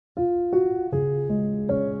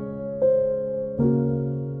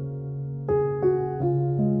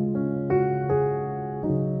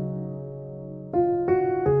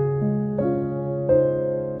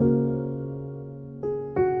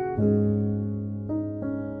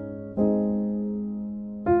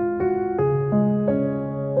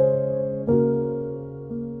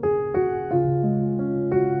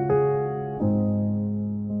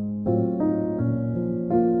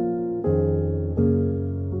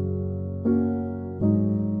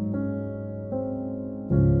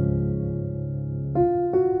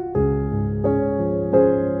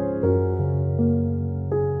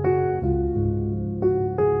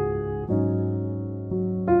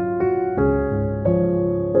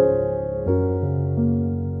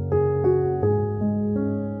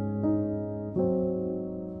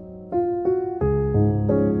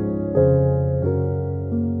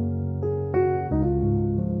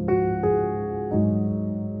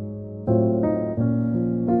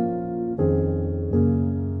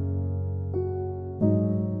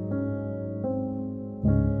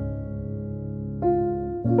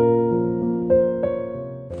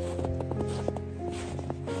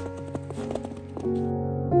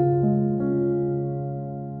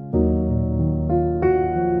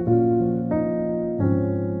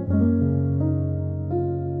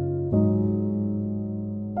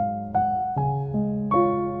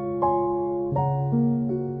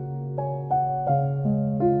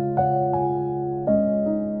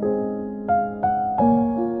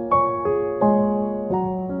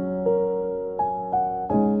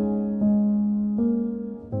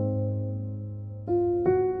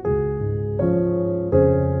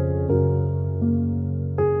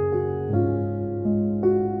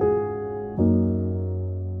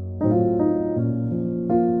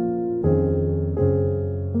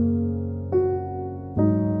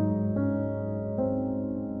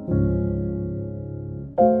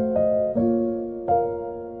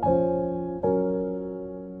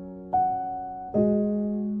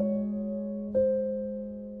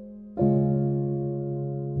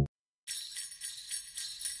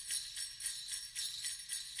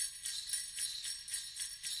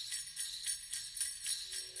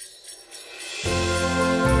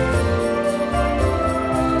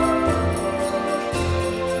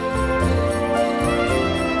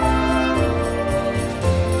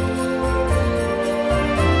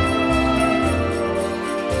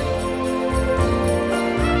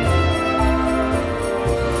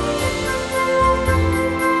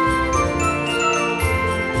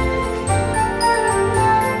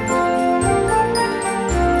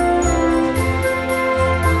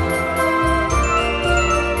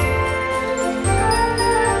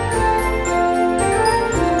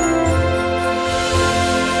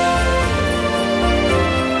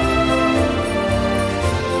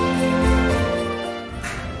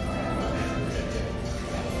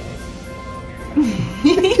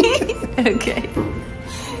Okay.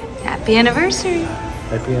 Happy anniversary.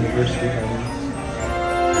 Happy anniversary, honey.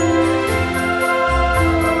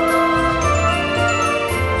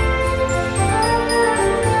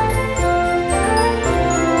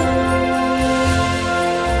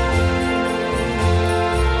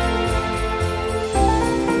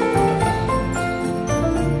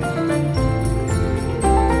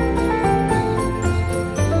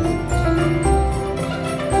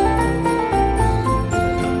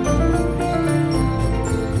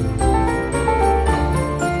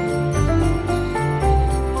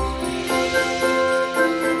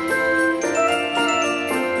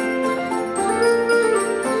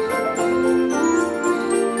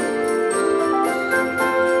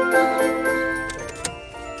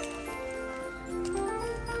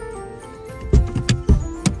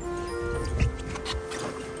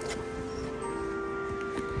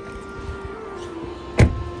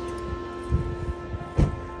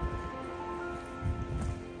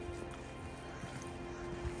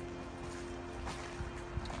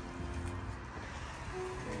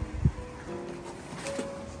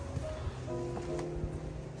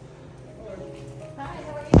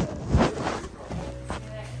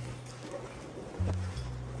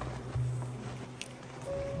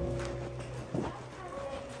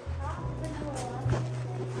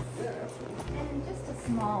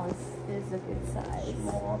 Small is a good size.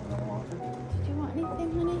 Small, no. Did you want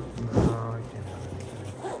anything, honey? No, I can't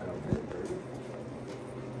have anything.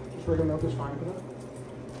 Just regular milk is fine for that?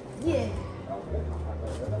 Yeah.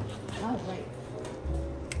 All right.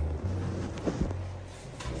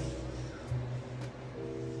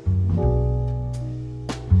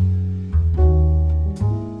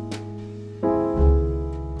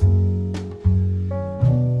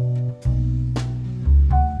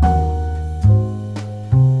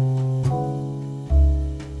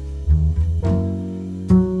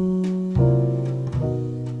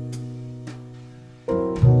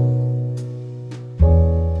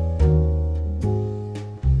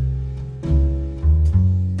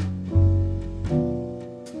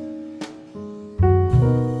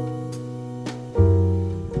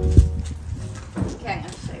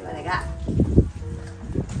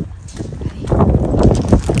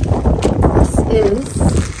 Is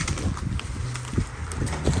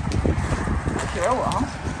pure wool,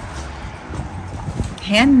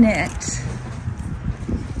 hand knit,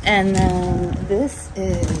 and then this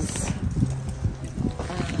is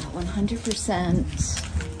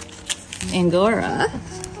 100% Angora,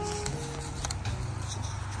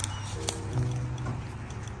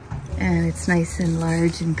 and it's nice and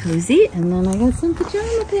large and cozy. And then I got some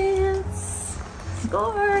pajama pants.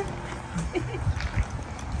 Score!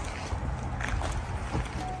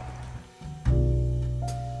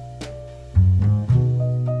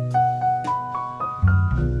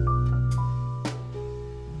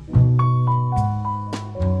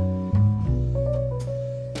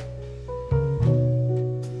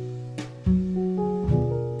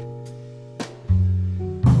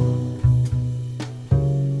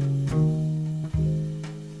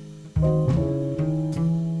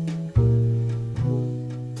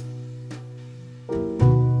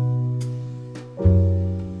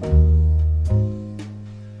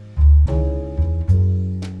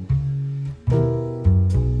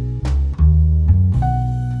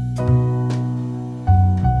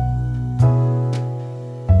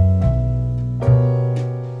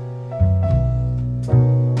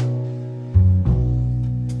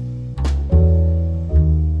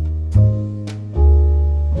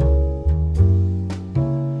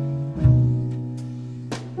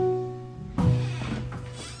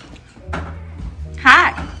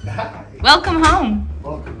 Welcome home.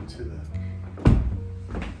 Welcome to the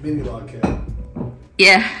mini log cabin.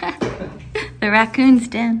 Yeah. The raccoon's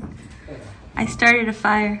den. I started a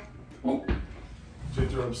fire. Did you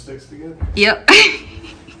throw them sticks together? Yep.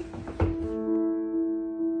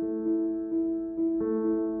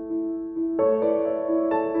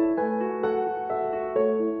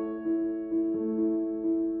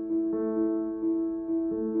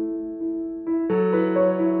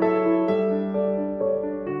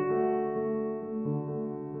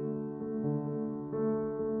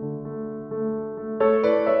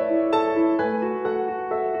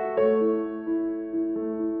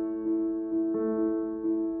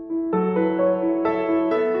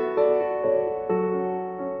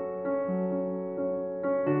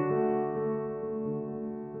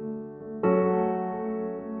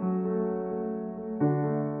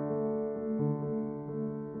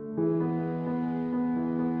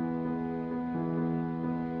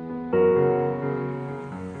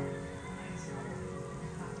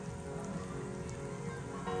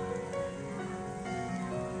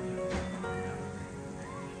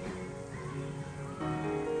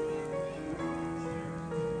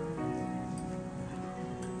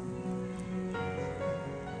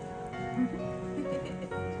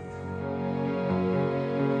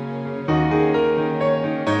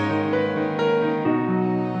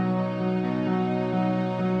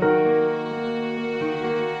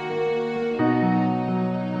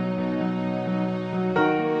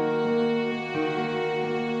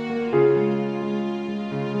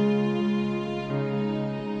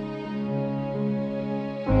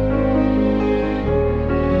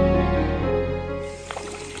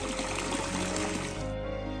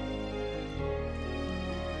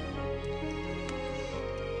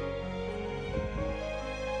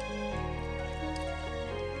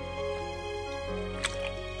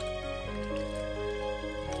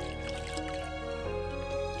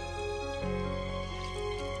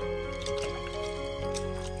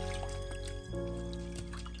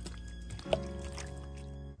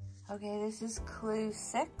 Okay, this is clue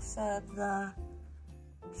 6 of the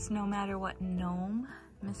No Matter What Gnome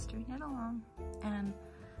Mystery Knit Along. And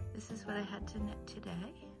this is what I had to knit today.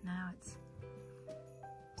 Now it's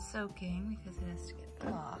soaking because it has to get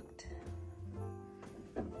blocked.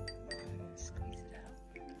 Squeeze it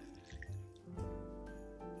out.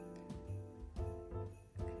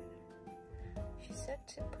 She said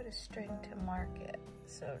to put a string to mark it,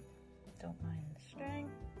 so don't mind the string,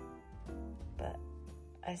 but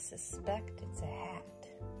I suspect it's a hat,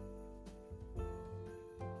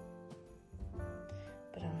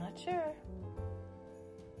 but I'm not sure.